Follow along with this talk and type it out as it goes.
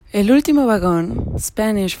El Último Vagón,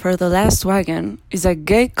 Spanish for the last wagon, is a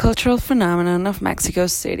gay cultural phenomenon of Mexico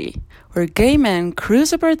City, where gay men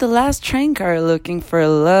cruise aboard the last train car looking for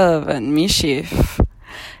love and mischief.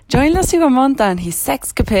 Join La Ciguamonta and his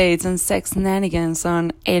sexcapades and sex nanigans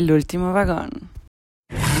on El Último Vagón.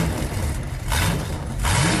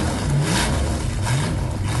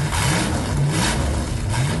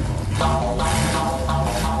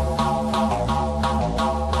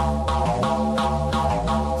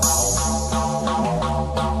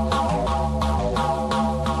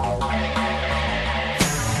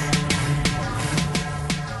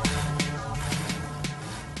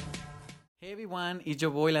 Hey everyone, it's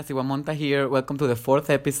your boy La Ciguamonta here. Welcome to the 4th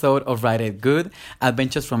episode of Ride It Good,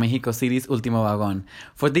 Adventures from Mexico City's Último Vagón.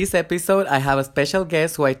 For this episode, I have a special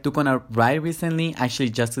guest who I took on a ride recently, actually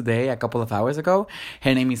just today, a couple of hours ago.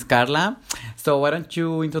 Her name is Carla. So why don't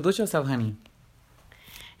you introduce yourself, honey?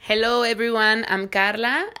 Hello everyone, I'm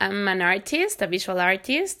Carla. I'm an artist, a visual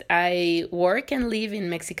artist. I work and live in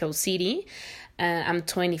Mexico City. I'm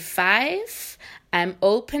 25. I'm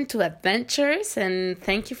open to adventures and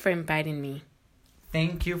thank you for inviting me.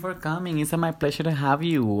 Thank you for coming. It's my pleasure to have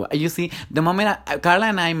you. You see, the moment Carla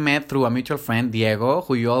and I met through a mutual friend, Diego,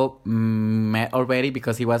 who you all met already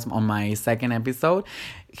because he was on my second episode.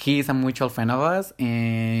 He's a mutual friend of us,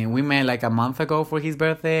 and we met like a month ago for his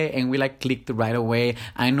birthday, and we like clicked right away.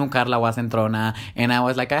 I knew Carla was in Trona, and I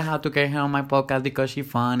was like, I have to get her on my podcast because she's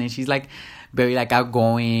fun, and she's like very like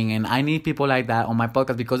outgoing, and I need people like that on my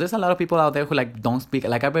podcast because there's a lot of people out there who like don't speak,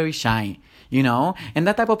 like are very shy, you know, and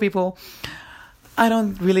that type of people I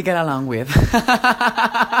don't really get along with.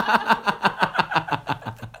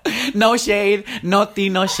 No shade, no tea,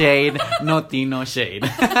 no shade, no tea, no shade.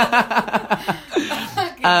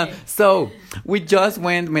 So we just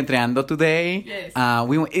went metreando today. Yes.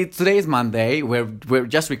 Today is Monday. We're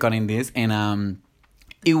just recording this, and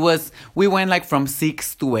we went like from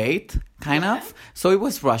 6 to 8 kind of, so it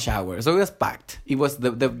was rush hour, so it was packed. It was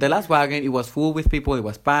the last wagon, it was full with people, it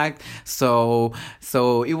was packed, so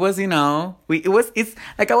it was, you know, it's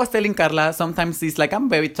like I was telling Carla, sometimes it's like I'm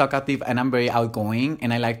very talkative and I'm very outgoing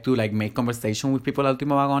and I like to like make conversation with people at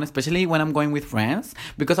Último Vagón, especially when I'm going with friends,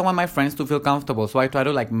 because I want my friends to feel comfortable, so I try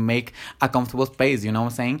to like make a comfortable space, you know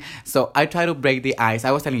what I'm saying? So I try to break the ice.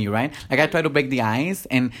 I was telling you, right? Like I try to break the ice,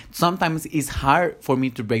 and sometimes it's hard for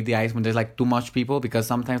me to break the ice when there's like too much people, because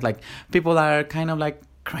sometimes like people are kind of like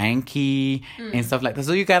cranky and stuff like that.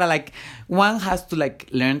 So you gotta like, one has to like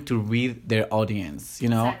learn to read their audience, you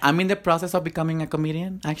know. Exactly. I'm in the process of becoming a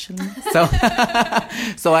comedian, actually. So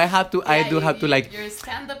so I have to, I do have to like. Your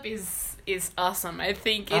stand-up is awesome. I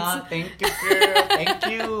think it's... Thank you, girl. Thank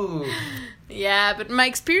you. Yeah, but my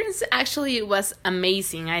experience actually was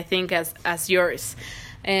amazing, I think, as yours.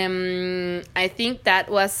 I think that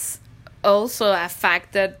was also a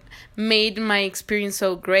fact that made my experience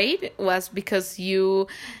so great, was because you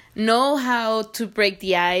know how to break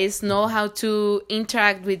the ice, know how to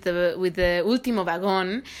interact with the Último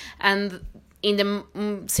Vagón, and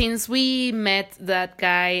since we met that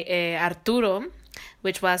guy Arturo,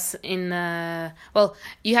 which was in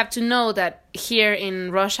you have to know that here in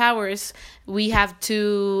rush hours we have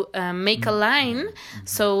to make a line,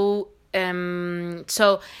 so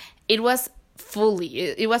it was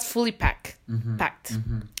fully packed.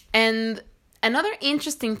 And another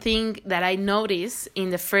interesting thing that I noticed in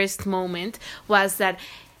the first moment was that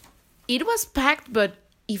it was packed, but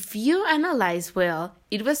if you analyze well,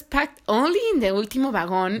 it was packed only in the Último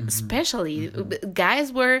Vagón, especially.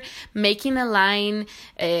 Guys were making a line,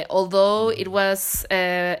 although it was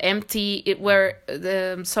empty.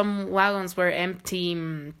 Some wagons were empty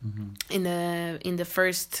in the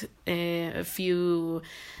first few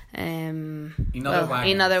in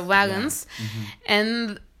other wagons,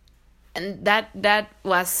 and that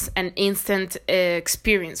was an instant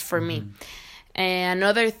experience for me.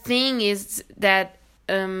 Another thing is that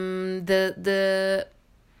the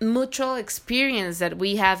mutual experience that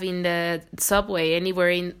we have in the subway anywhere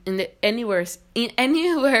in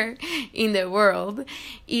the world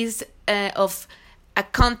is of a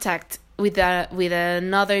contact with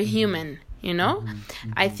another human, you know.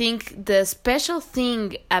 I think the special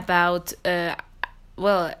thing about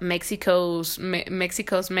Mexico's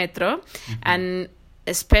metro, and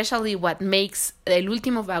especially what makes El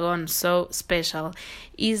Último Vagón so special,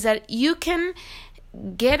 is that you can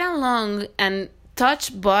get along and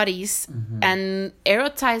touch bodies and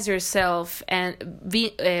erotize yourself and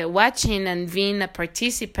be watching and being a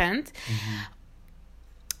participant,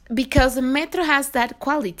 because the metro has that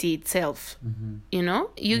quality itself. You know,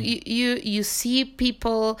 you see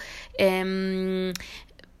people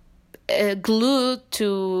glued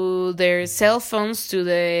to their cell phones, to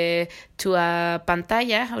a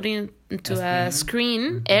pantalla, to a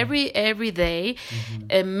screen every day,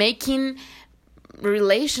 making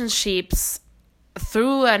relationships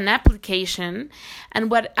through an application.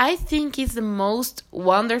 And what I think is the most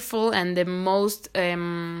wonderful and the most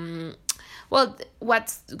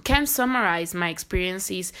what can summarize my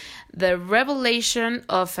experience is the revelation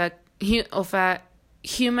of a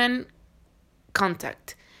human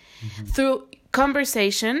contact through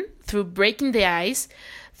conversation, through breaking the ice,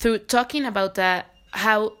 through talking about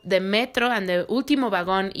how the metro and the último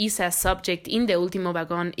vagón is a subject in the último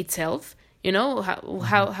vagón itself. You know,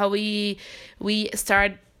 how we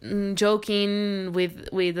start joking with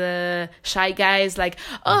shy guys like,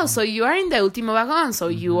 oh, so you are in the último vagón, so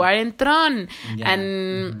you are en Tron.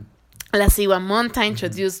 And La Ciguamonta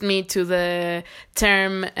introduced me to the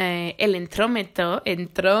term el entrómetro.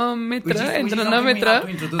 Which is something we have to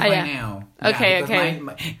introduce right now. Okay.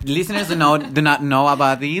 My listeners do not know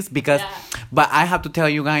about this because, but I have to tell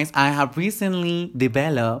you guys, I have recently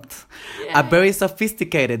developed a very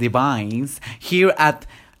sophisticated device here at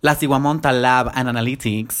La Ciguamonta Lab and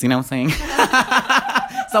Analytics. You know what I'm saying?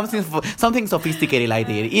 Something sophisticated like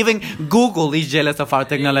that. Even Google is jealous of our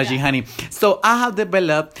technology, honey. So I have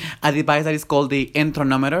developed a device that is called the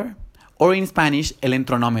entronometer, or in Spanish, el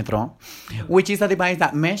entronómetro, which is a device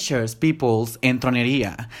that measures people's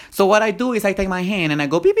entroneria. So what I do is I take my hand and I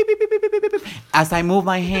go beep, beep, beep, beep, beep, beep, beep, as I move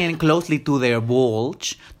my hand closely to their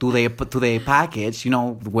bulge, to the package, you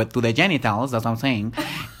know, to the genitals, that's what I'm saying.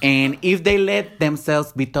 And if they let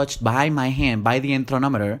themselves be touched by my hand, by the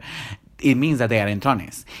entronometer, it means that they are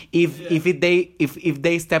entrones. If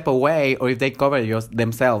they step away or if they cover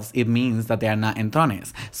themselves, it means that they are not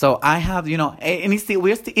entrones. So I have, you know, and it's still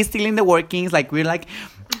in the workings. Like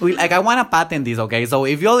I want to patent this, okay? So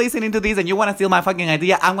if you're listening to this and you want to steal my fucking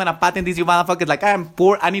idea, I'm gonna patent this, you motherfuckers. Like, I'm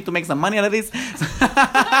poor, I need to make some money out of this. We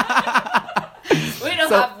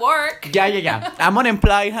don't have work. Yeah. I'm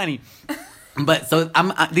unemployed, honey. But so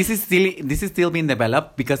this is still being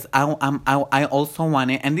developed because I also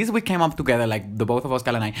wanted, and this we came up together, like the both of us,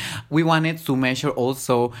 Carla and I, we wanted to measure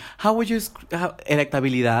also how would you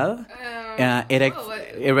erectabilidad,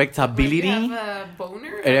 erectability,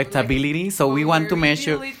 erectability. So we want to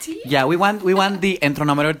measure, we want the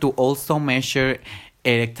entronometer to also measure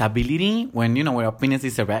erectability when, you know, where our penis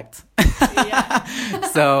is erect.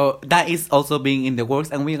 So that is also being in the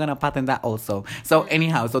works, and we're gonna patent that also. So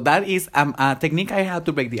anyhow, so that is a technique I had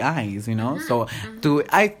to break the ice, you know. So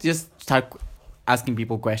I just start asking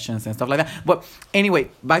people questions and stuff like that. But anyway,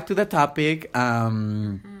 back to the topic. I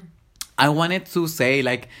wanted to say,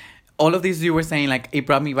 like, all of this you were saying, like, it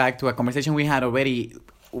brought me back to a conversation we had already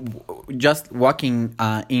just walking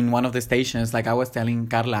in one of the stations. Like I was telling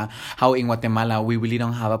Carla how in Guatemala we really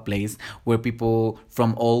don't have a place where people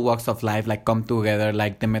from all walks of life like come together,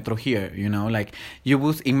 like the metro here, you know. Like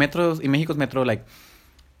in Mexico's metro, like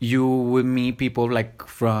you would meet people like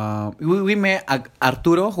from we met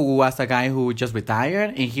Arturo, who was a guy who just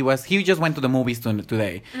retired, and he just went to the movies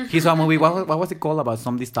today. He saw a movie, what was it called, about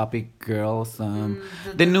some dystopic girls,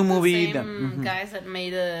 the new movie, the same guys that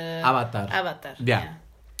made Avatar. Yeah.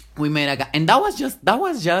 We made a guy, and that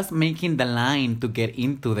was just making the line to get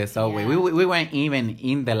into the subway. We weren't even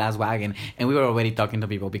in the last wagon, and we were already talking to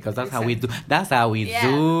people because that's how we do. That's how we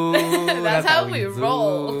do. That's how we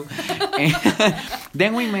roll.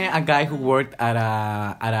 Then we met a guy who worked at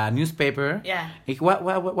a newspaper. Yeah.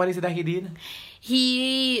 What is it that he did?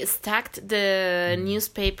 He stacked the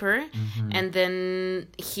newspaper and then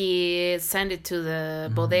he sent it to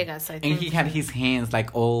the bodegas, I think. And he had his hands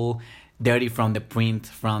like all dirty from the print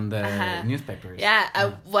from the newspapers.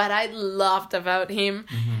 Yeah, what I loved about him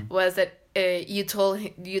was that you told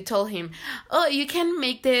him, oh, you can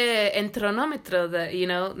make the entronometro,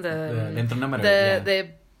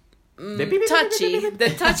 the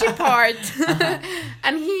touchy part,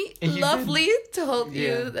 and he lovely told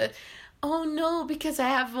you that, oh no, because I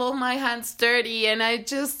have all my hands dirty and I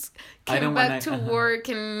just came back to work,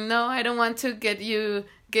 and no, I don't want to get your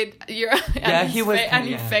an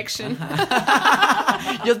infection.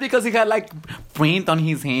 Just because he had like print on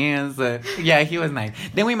his hands. He was nice.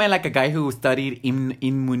 Then we met like a guy who studied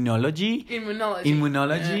immunology,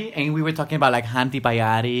 and we were talking about like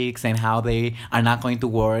antibiotics and how they are not going to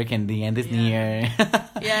work and the end is near.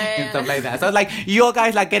 And stuff like that. So it's like, you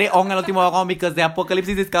guys like get it on el último vagón because the apocalypse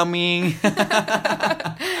is coming.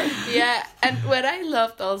 And what I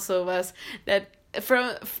loved also was that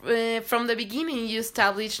from the beginning you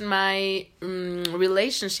established my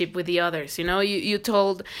relationship with the others. You know, you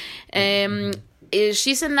told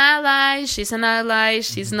she's an ally. She's an ally.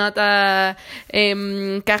 She's not a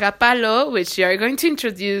carapalo, which you are going to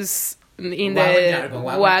introduce in the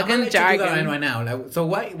wagon jargon. Right now. Like, so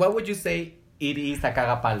what would you say it is a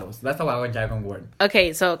cagapalos? That's a wagon jargon word.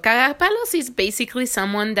 Okay, so cagapalos is basically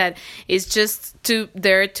someone that is just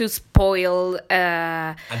there to spoil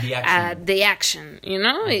the action. You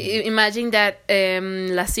know, imagine that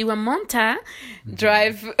Lasciva Monta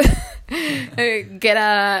drive get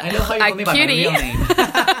a cutie,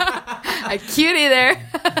 a cutie there.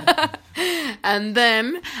 And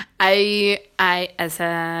then I as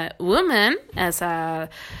a woman, as a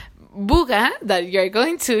buga that you're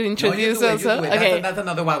going to introduce also. Okay, that's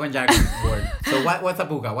another wagon jargon word. So what's a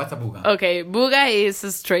buga? What's a buga? Okay, buga is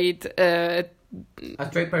a straight a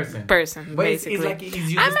straight person. But basically. It's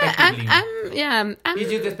used despectively.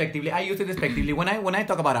 It's used despectively. I use it despectively. When I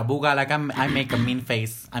talk about a buga, like I make a mean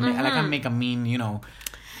face. I make a mean,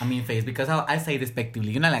 a mean face because I say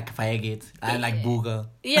despectively. Like faggot. I like booga.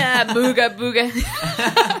 Yeah, booga.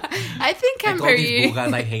 I think I'm very. These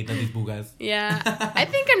bugas. I hate these bugas. Yeah, I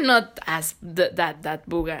think I'm not as that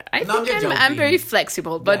booga. I think I'm very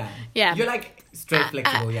flexible, but yeah. You're like straight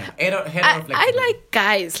flexible. Hetero flexible. I like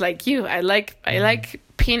guys like you. I like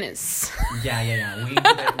penis. Yeah.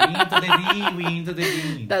 We into the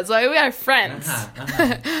D. That's why we are friends.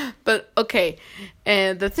 But okay,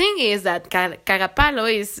 the thing is that cagapalo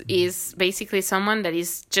is basically someone that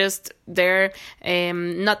is just there,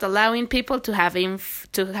 not allowing people to have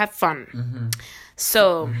fun. Mm-hmm.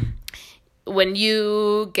 So. Mm-hmm. When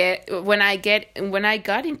I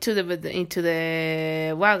got into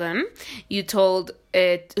the wagon, you told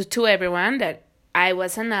to everyone that I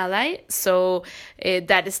was an ally, so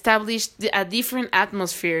that established a different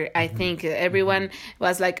atmosphere. I think everyone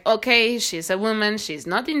was like, okay, she's a woman, she's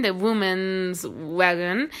not in the woman's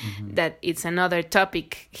wagon. That it's another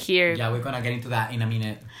topic here. Yeah, we're gonna get into that in a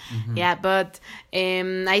minute. Yeah, but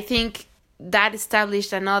I think that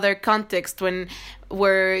established another context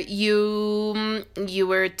where you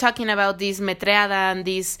were talking about this metreada and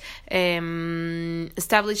this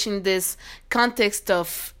establishing this context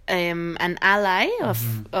of an ally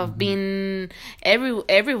of being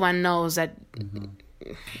everyone knows that.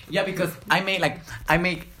 Yeah, because I make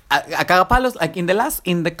a cagapalos like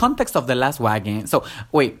in the context of the last wagon. So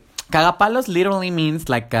wait, cagapalos literally means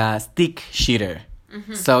like a stick shitter.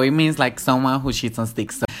 So it means like someone who shits on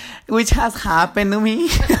sticks. So, which has happened to me.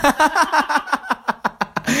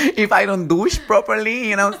 If I don't douche properly,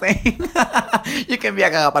 you know what I'm saying? You can be a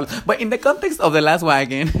cagapalos. But in the context of the last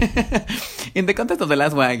wagon,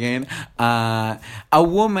 a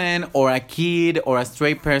woman or a kid or a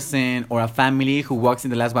straight person or a family who walks in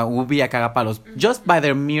the last wagon will be a cagapalos just by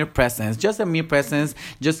their mere presence. Just a mere presence,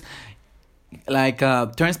 just like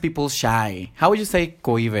turns people shy. How would you say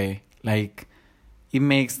cohibe? Like, it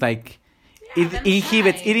makes like it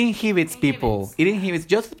inhibits people. It inhibits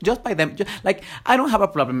just by them. Like, I don't have a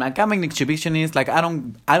problem. Like, I'm an exhibitionist. Like, I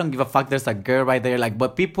don't give a fuck. There's a girl right there. Like,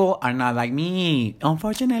 but people are not like me.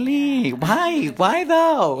 Unfortunately, why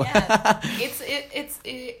though? Yeah.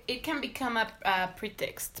 It can become a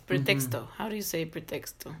pretext. Pretexto. How do you say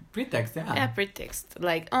pretexto? Pretext. Yeah. Yeah, pretext.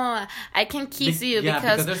 Like, oh, I can kiss you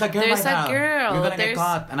because there's a girl. You're gonna get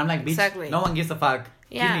caught, and I'm like, bitch. Exactly. No one gives a fuck.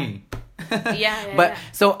 Yeah. Kill me. But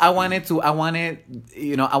so I wanted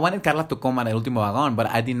Carla to come at El Último Vagón, but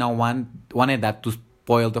I did not wanted that to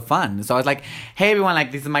spoil the fun. So I was like, hey everyone,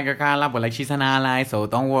 like, this is my girl Carla, but like, she's an ally, so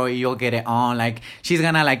don't worry, you'll get it on. Like, she's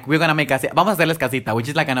gonna, like, we're gonna make casita. Vamos a hacerles casita, which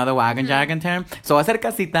is like another wagon jargon term. So hacer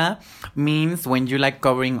casita means when you're like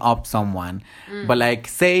covering up someone. But like,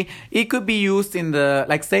 say it could be used in the,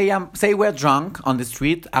 like, say we're drunk on the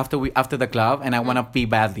street after the club, and I wanna pee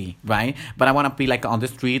badly, right? But I wanna pee like on the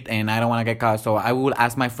street, and I don't wanna get caught. So I will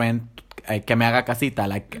ask my friend que me haga casita,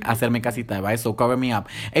 like hacerme casita, right? So cover me up.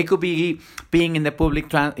 It could be being in the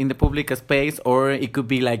public space, or it could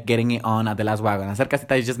be like getting it on at the last wagon. Hacer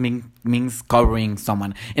casita is just means covering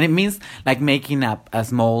someone, and it means like making up a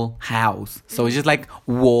small house. So it's just like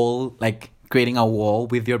wall, like creating a wall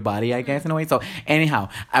with your body, I guess, in a way. So anyhow,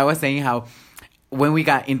 I was saying how when we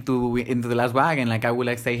got into the last wagon, like, I would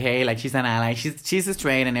like say, hey, like, she's an ally, she's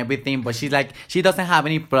straight and everything, but she's like, she doesn't have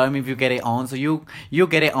any problem if you get it on. So you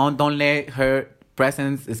get it on. Don't let her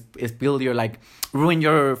presence spill your, like, ruin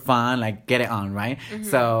your fun. Like, get it on, right?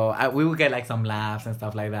 So we would get like some laughs and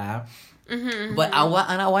stuff like that. But I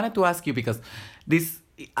wanted to ask you, because this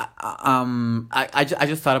I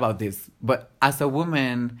just thought about this. But as a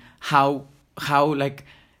woman, how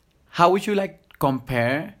would you like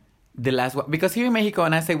compare the last one? Because here in Mexico,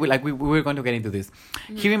 and I say we're going to get into this.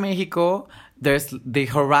 Here in Mexico, there's the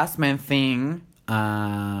harassment thing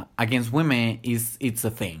against women it's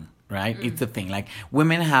a thing, right? It's a thing. Like,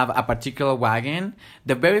 women have a particular wagon.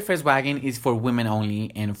 The very first wagon is for women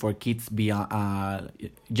only and for kids beyond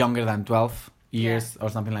younger than 12 years or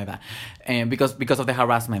something like that, and because of the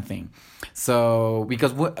harassment thing. So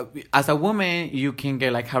because as a woman you can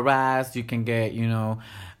get like harassed, you can get, you know,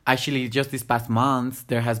 actually just this past month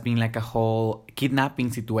there has been like a whole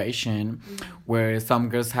kidnapping situation where some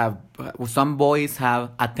boys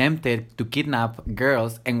have attempted to kidnap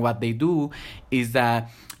girls, and what they do is that,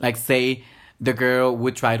 like, say the girl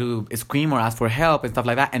would try to scream or ask for help and stuff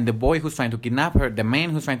like that, and the boy who's trying to kidnap her, the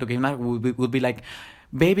man who's trying to kidnap her would be like,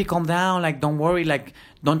 baby, calm down, like, don't worry, like,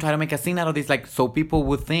 don't try to make a scene out of this, like, so people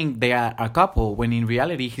would think they are a couple when in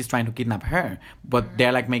reality he's trying to kidnap her, but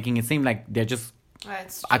they're like making it seem like they're just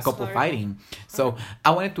a couple fighting. So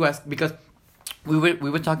I wanted to ask, because we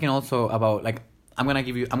were talking also about, like, I'm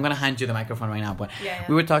gonna hand you the microphone right now, but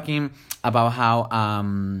we were talking about how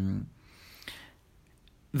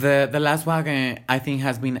the last wagon, I think,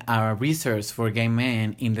 has been a resource for gay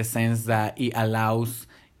men in the sense that it allows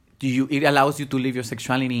you to live your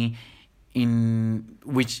sexuality in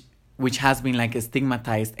which has been like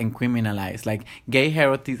stigmatized and criminalized. Like, gay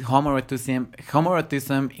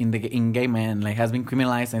homoerotism in gay men, like, has been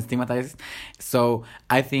criminalized and stigmatized. So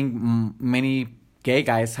I think many gay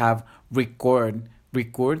guys have recurred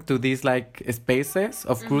to these like spaces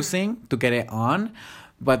of cruising to get it on,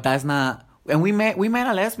 but that's not. And we met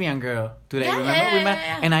a lesbian girl today. Remember, we met,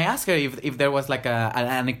 and I asked her if there was like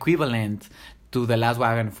an equivalent to the last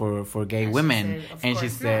wagon for gay women, and she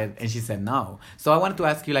said no. So I wanted to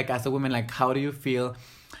ask you, like, as a woman, like, how do you feel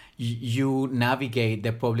you navigate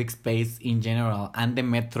the public space in general and the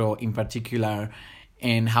metro in particular,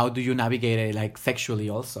 and how do you navigate it, like, sexually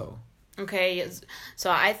also? Okay, so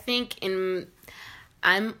I think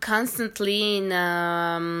I'm constantly in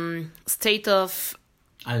a state of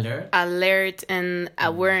alert and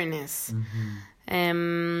awareness.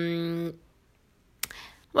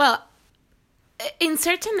 Well, in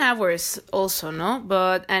certain hours also, no,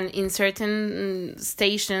 but and in certain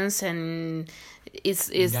stations, and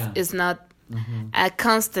it's not a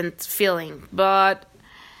constant feeling. But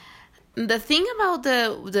the thing about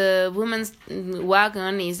the women's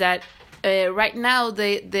wagon is that right now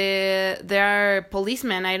there are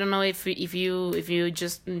policemen. I don't know if you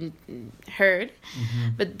just heard,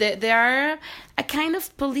 but there are a kind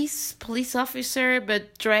of police officer,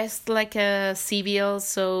 but dressed like a civil,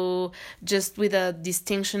 so just with a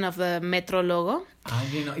distinction of the Metro logo.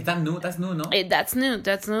 You know, that's new, no? That's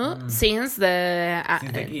new since the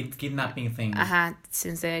kidnapping thing.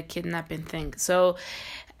 Since the kidnapping thing. So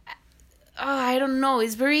I don't know.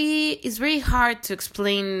 It's very hard to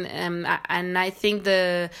explain, and I think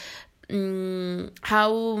the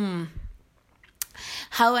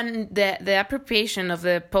the appropriation of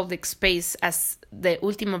the public space, as the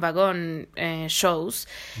Último Vagón shows,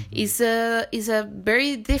 is a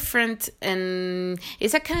very different, and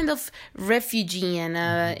it's a kind of refugee and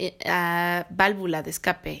a válvula de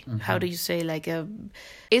escape. How do you say, like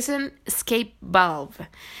it's an escape valve.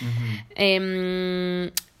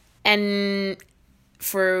 And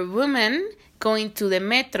for women, going to the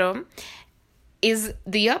metro is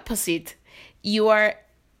the opposite. You are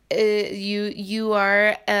you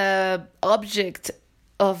are a object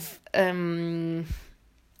of you're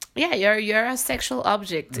a sexual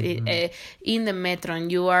object in the metro,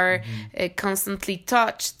 and you are constantly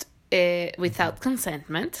touched without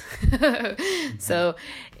consentment. So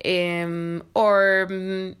or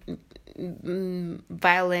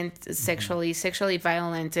violent, sexually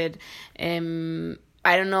violented.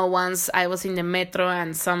 I don't know, once I was in the metro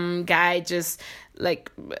and some guy just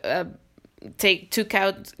like took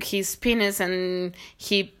out his penis and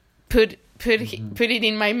he put it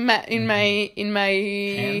in my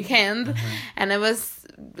hand, and I was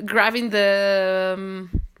grabbing the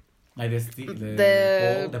like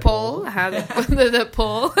the pole, the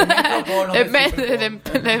pole,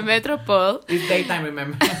 the metro pole. It's daytime,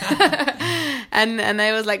 remember? and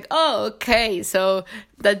I was like, oh, okay, so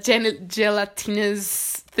that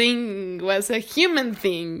gelatinous thing was a human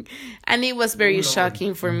thing, and it was very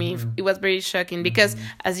shocking for me. It was very shocking because,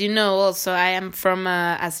 as you know, also I am from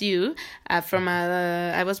I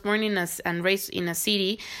was born and raised in a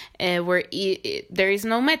city where there is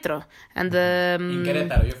no metro, and in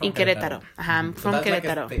Querétaro. You're from in Querétaro. I'm from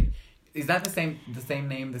Querétaro. Like is that the same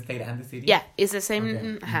name, the state and the city? Yeah, it's the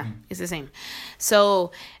same. Okay. It's the same.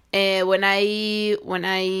 So when I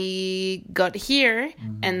got here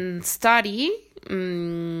and study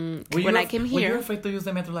when I came Were you here. afraid to use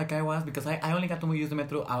the metro like I was? Because I only got to use the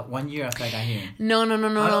metro 1 year after I got here. No.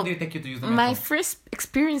 How long did it take you to use the metro? My first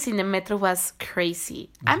experience in the metro was crazy.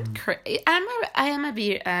 I am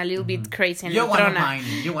a little bit crazy and You're one of entrona. mine.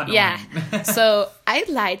 You're one of Yeah. mine. So I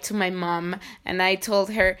lied to my mom and I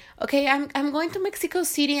told her, okay, I'm going to Mexico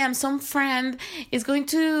City. I'm some friend is going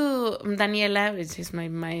to Daniela, which is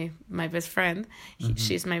my best friend.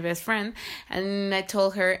 She's my best friend, and I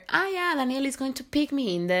told her, yeah, Daniela is going to pick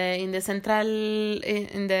me in the central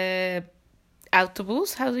in the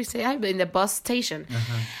autobus. How do you say it? In the bus station.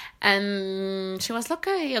 And she was like,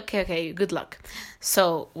 okay, good luck.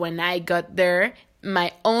 So when I got there,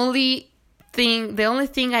 the only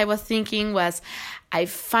thing I was thinking was, I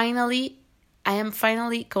am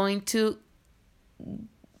finally going to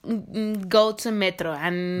go to metro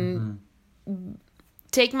and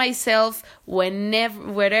take myself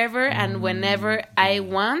wherever and whenever I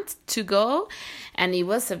want to go. And it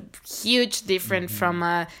was a huge difference from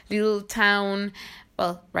a little town.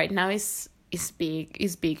 Well, right now it's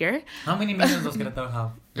bigger. How many million does Querétaro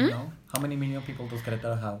have? You know? How many million people does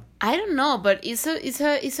Querétaro have? I don't know, but it's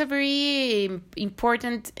a very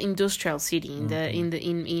important industrial city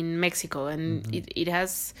in Mexico, and it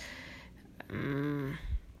has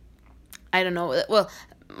I don't know. Well,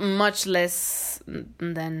 much less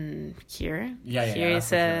than here. Here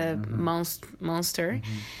is a monster.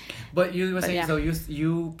 But you were saying, yeah. so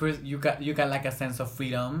you got like a sense of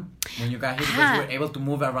freedom when you got here because you were able to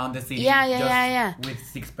move around the city. With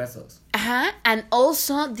 6 pesos. And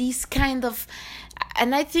also this kind of,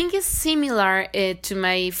 and I think it's similar to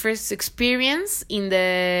my first experience in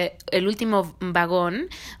the El Último Vagón,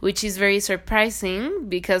 which is very surprising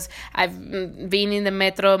because I've been in the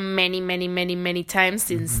metro many times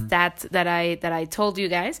since that I told you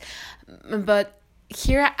guys, but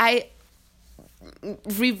here I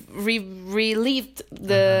relived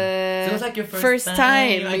the So it was like your first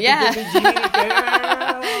time. Like Yeah.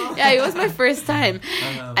 Yeah, It was my first time,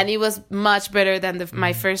 and it was much better than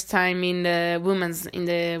my first time in the women's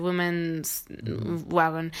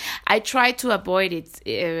wagon. I try to avoid it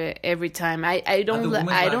every time. I don't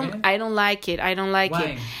like it.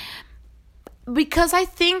 Why? Because I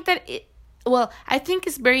think that I think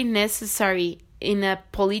it's very necessary in a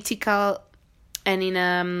political and in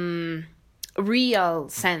a real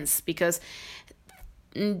sense, because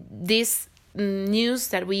this news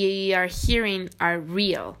that we are hearing are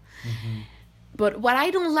real. But what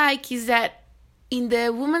I don't like is that in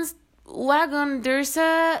the women's wagon there's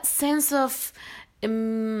a sense of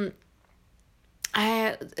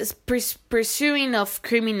pursuing of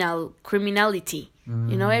criminality.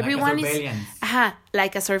 You know, everyone is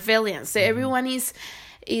like a surveillance. Everyone is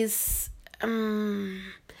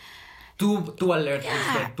too alert.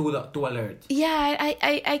 Yeah. Too alert. Yeah,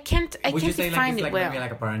 I can't Would you say define like it's it well. maybe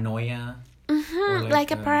like a paranoia?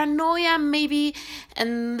 Like a paranoia maybe,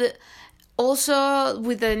 and also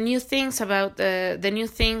with the new things about the new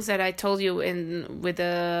things that I told you, and with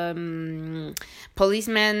the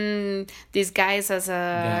policeman disguised as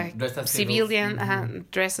a civilian,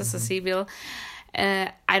 dressed as a civil.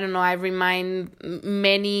 I don't know. I remind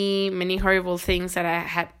many horrible things that I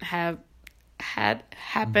had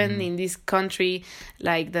happened in this country,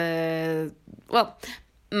 like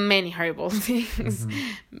many horrible things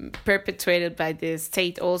perpetrated by the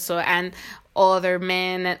state also, and other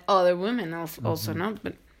men and other women also, no?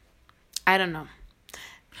 But I don't know.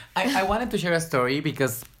 I wanted to share a story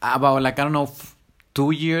because about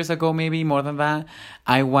 2 years ago, maybe more than that,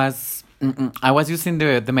 I was using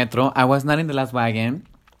the metro. I was not in the last wagon,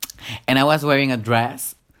 and I was wearing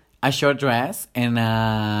a short dress and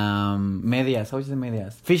medias. How is it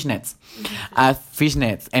medias? Fishnets.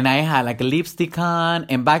 Fishnets. And I had like a lipstick on.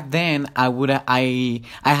 And back then I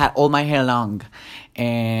had all my hair long.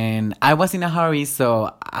 And I was in a hurry,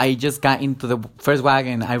 so I just got into the first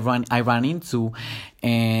wagon I ran into,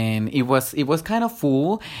 and it was kind of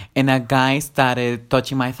full, and a guy started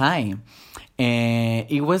touching my thigh. And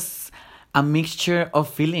it was a mixture of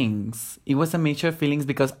feelings.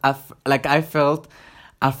 Because I felt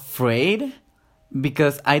afraid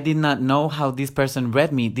because I did not know how this person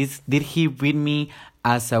read me. Did he read me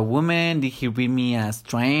as a woman? Did he read me as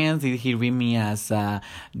trans? Did he read me as a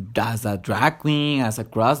drag queen, as a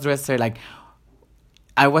cross-dresser? Like,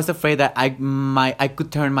 I was afraid that I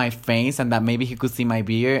could turn my face and that maybe he could see my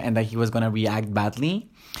beard and that he was gonna react badly.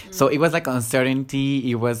 So it was like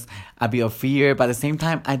uncertainty. It was a bit of fear, but at the same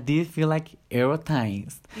time, I did feel like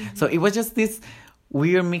erotized. So it was just this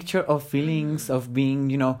weird mixture of feelings of being,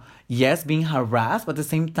 being harassed, but at the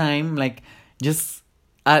same time,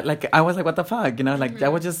 I was like, what the fuck, I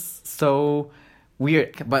was just so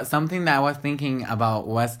weird. But something that I was thinking about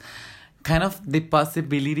was kind of the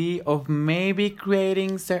possibility of maybe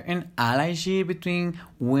creating certain allyship between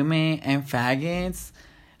women and faggots.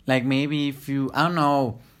 Like maybe if you, I don't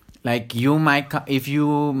know, like you might, if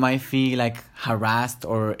you might feel like harassed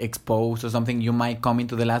or exposed or something, you might come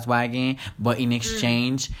into the last wagon, but in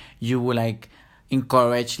exchange, you will like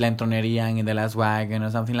encourage la entronería in the last wagon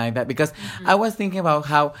or something like that. Because I was thinking about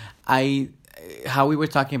how we were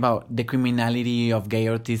talking about the criminality of gay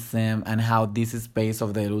autism and how this space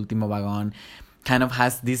of the Último Vagón kind of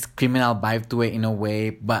has this criminal vibe to it in a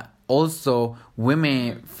way, but also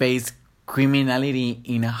women face criminality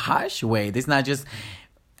in a harsh way. It's not just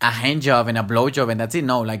a hand job and a blow job and that's it.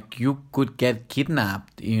 No, like you could get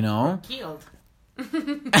kidnapped, you know? Killed. No,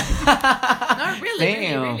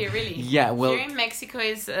 really. Yeah, well, here in Mexico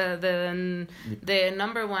is the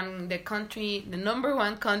number one country in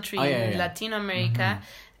Latin America.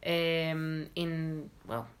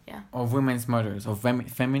 Of women's murders, of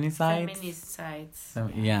feminicides.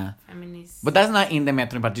 Feminist. But that's not in the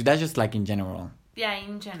metro party. That's just like in general. Yeah,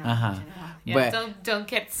 in general. Yeah, but don't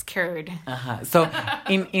get scared. So,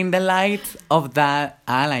 in the light of that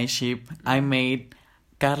allyship, I made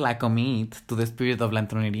Carla commit to the spirit of la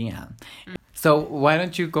entronería. So why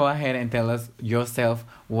don't you go ahead and tell us yourself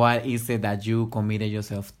what is it that you committed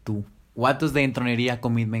yourself to? What does the entronería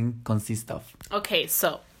commitment consist of? Okay,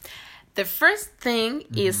 so the first thing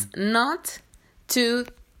is not to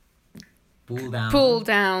pull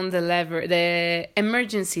down the lever, the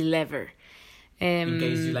emergency lever. In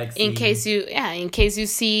case you like in case you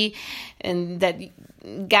see and that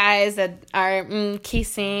guys that are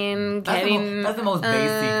kissing, that's the most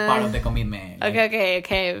basic part of the commitment.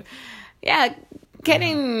 Okay. Yeah,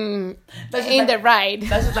 getting in the ride.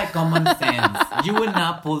 That's just like common sense. You would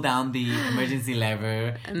not pull down the emergency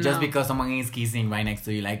lever just because someone is kissing right next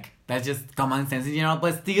to you. Like, that's just common sense in general.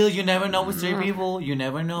 But still, you never know with straight people. You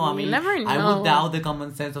never know. I mean, never know. I would doubt the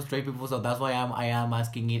common sense of straight people. So that's why I am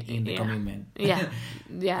asking it in the commitment. Yeah,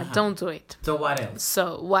 don't do it. So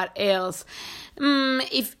what else?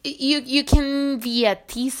 If you can be a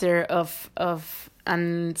teaser of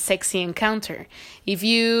an sexy encounter. If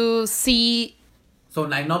you see... So,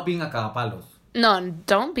 like, not being a cagapalos. No,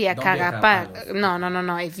 don't be a cagapalos.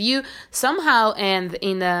 No. If you somehow end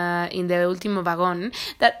in the Último Vagón,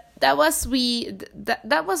 that was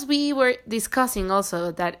we were discussing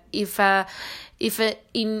also, that if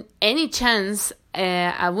in any chance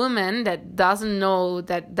a woman that doesn't know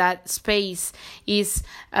that space is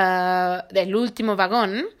del Último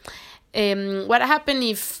Vagón, what happen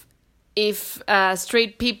if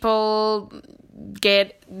straight people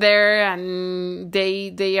get there and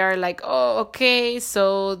they are like, oh, okay,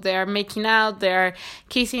 so they're making out, they're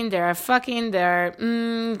kissing, they're fucking, they're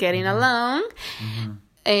getting along.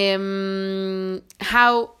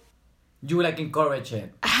 How you like encourage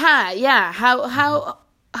it? How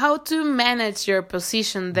to manage your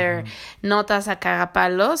position there, not as a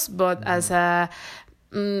cagapalos, but as a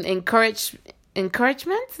encouragement,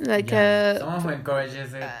 like someone who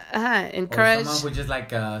encourages it, encourage, or someone who just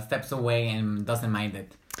like steps away and doesn't mind it.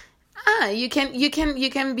 You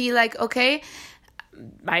can be like, okay,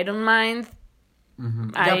 I don't mind.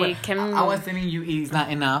 I was telling you, it's not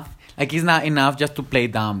enough. Like, it's not enough just to play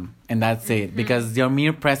dumb and that's it. Because your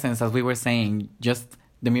mere presence, as we were saying, just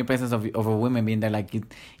the mere presence of a woman being there, like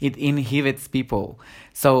it inhibits people.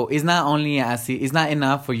 So it's not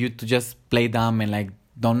enough for you to just play dumb and like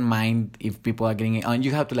don't mind if people are getting it on.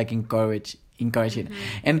 You have to like encourage it.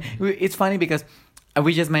 And it's funny because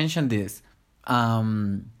we just mentioned this.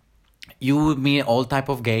 You would meet all type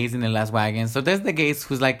of gays in the last wagon. So there's the gays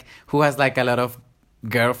who has like a lot of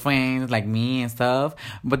girlfriends like me and stuff.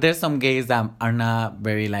 But there's some gays that are not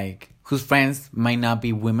very like, whose friends might not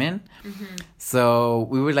be women. So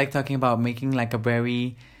we were like talking about making like a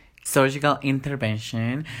very surgical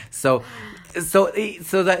intervention. So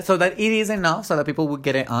that it is enough so that people would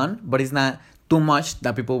get it on, but it's not too much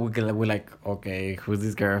that people would like, okay, who's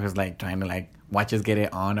this girl who's like trying to like watch us get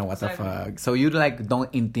it on or what the fuck. So you like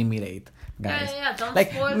don't intimidate guys. Yeah, don't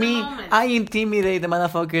like spoil me, the moment. I intimidate the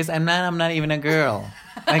motherfuckers and now I'm not even a girl.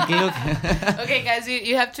 Like, look. Okay, guys,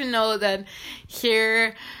 you have to know that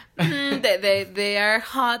here they are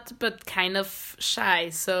hot but kind of shy.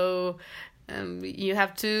 So you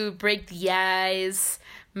have to break the ice,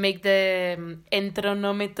 make the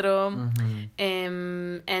entronómetro,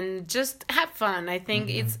 and just have fun. I think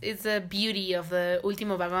it's a beauty of the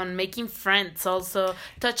Último Vagón, making friends, also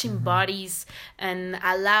touching bodies, and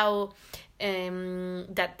allow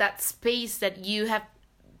that space that you have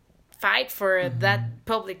fight for that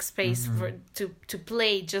public space for to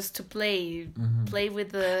play, just to play, play with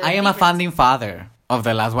the. I am a founding father of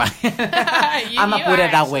the last wagon. I'm gonna put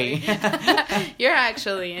it that way. You're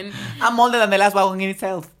actually, and I'm older than the last wagon in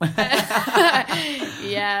itself.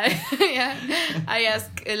 yeah. I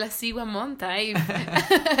asked La Sigua Monta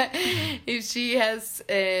if she has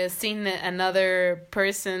seen another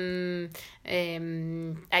person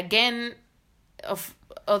again of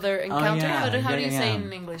other encounter. How do you say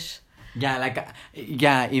in English? Yeah,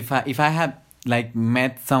 if I had like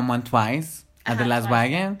met someone twice at the last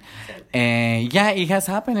wagon, it has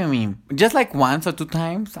happened to me just like once or two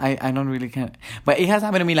times. I don't really care, but it has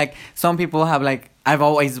happened to me. Like some people have like I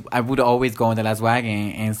would always go on the last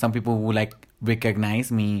wagon, and some people would like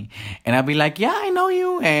recognize me, and I'd be like, yeah, I know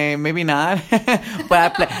you, and maybe not,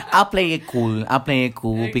 but I'll play it cool.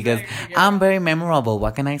 Exactly, because I'm very memorable.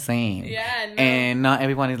 What can I say? Yeah, no. And not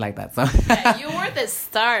everyone is like that. So yeah, you were the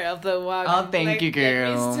star of the wagon. Oh, thank you,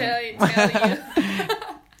 girl. Let me tell you.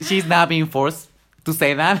 She's not being forced to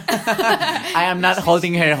say that. I am not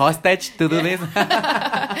holding her hostage to do this.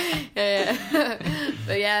 Yeah.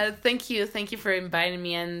 But yeah, thank you for inviting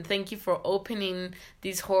me, and thank you for opening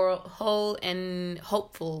this whole and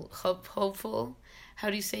hopeful. How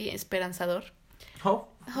do you say esperanzador?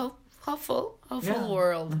 Hopeful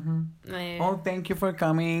world. Oh, thank you for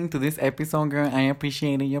coming to this episode, girl. I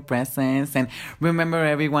appreciated your presence. And remember,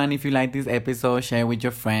 everyone, if you like this episode, share with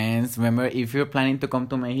your friends. Remember, if you're planning to come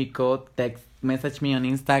to Mexico, message me on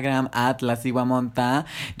Instagram at La Sigua Monta.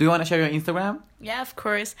 Do you want to share your Instagram? Yeah, of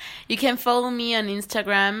course. You can follow me on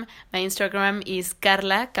Instagram. My Instagram is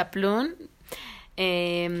Carla Kaplun.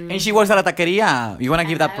 And she works at a taqueria. You want to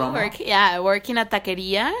give that promo? I work in a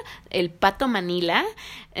taqueria, El Pato Manila,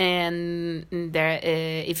 and there,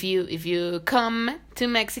 if you come to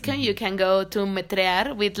Mexico, you can go to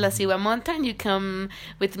Metrear with La Sigua Monta, and you come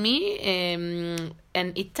with me and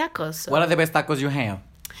eat tacos. So. What are the best tacos you have?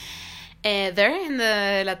 There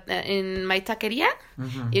in my taqueria,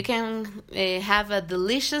 you can have a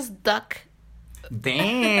delicious duck.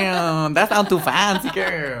 Damn, that sounds too fancy,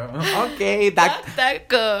 girl. Okay,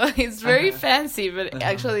 taco. It's very fancy, but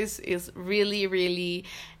actually it's really, really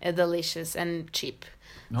delicious and cheap.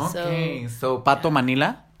 Okay, so Pato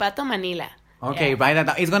Manila? Pato Manila. Okay, write that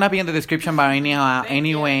down. It's gonna be in the description bar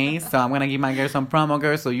anyway. So I'm gonna give my girl some promo,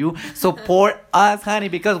 girl. So you support us, honey,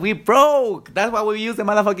 because we broke. That's why we use the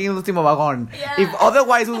motherfucking Último Vagón. Yeah. If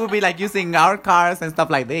otherwise we would be like using our cars and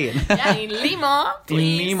stuff like that. Yeah, in limo.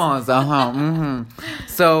 Please. In limos,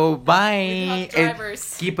 So bye.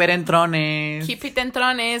 Drivers. Keep it en trones. Keep it en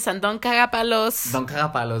trones, and don't cagapalos. Don't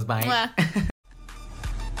cagapalos. Bye. Mwah.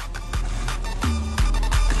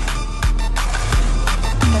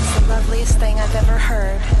 Loveliest thing I've ever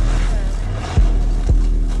heard.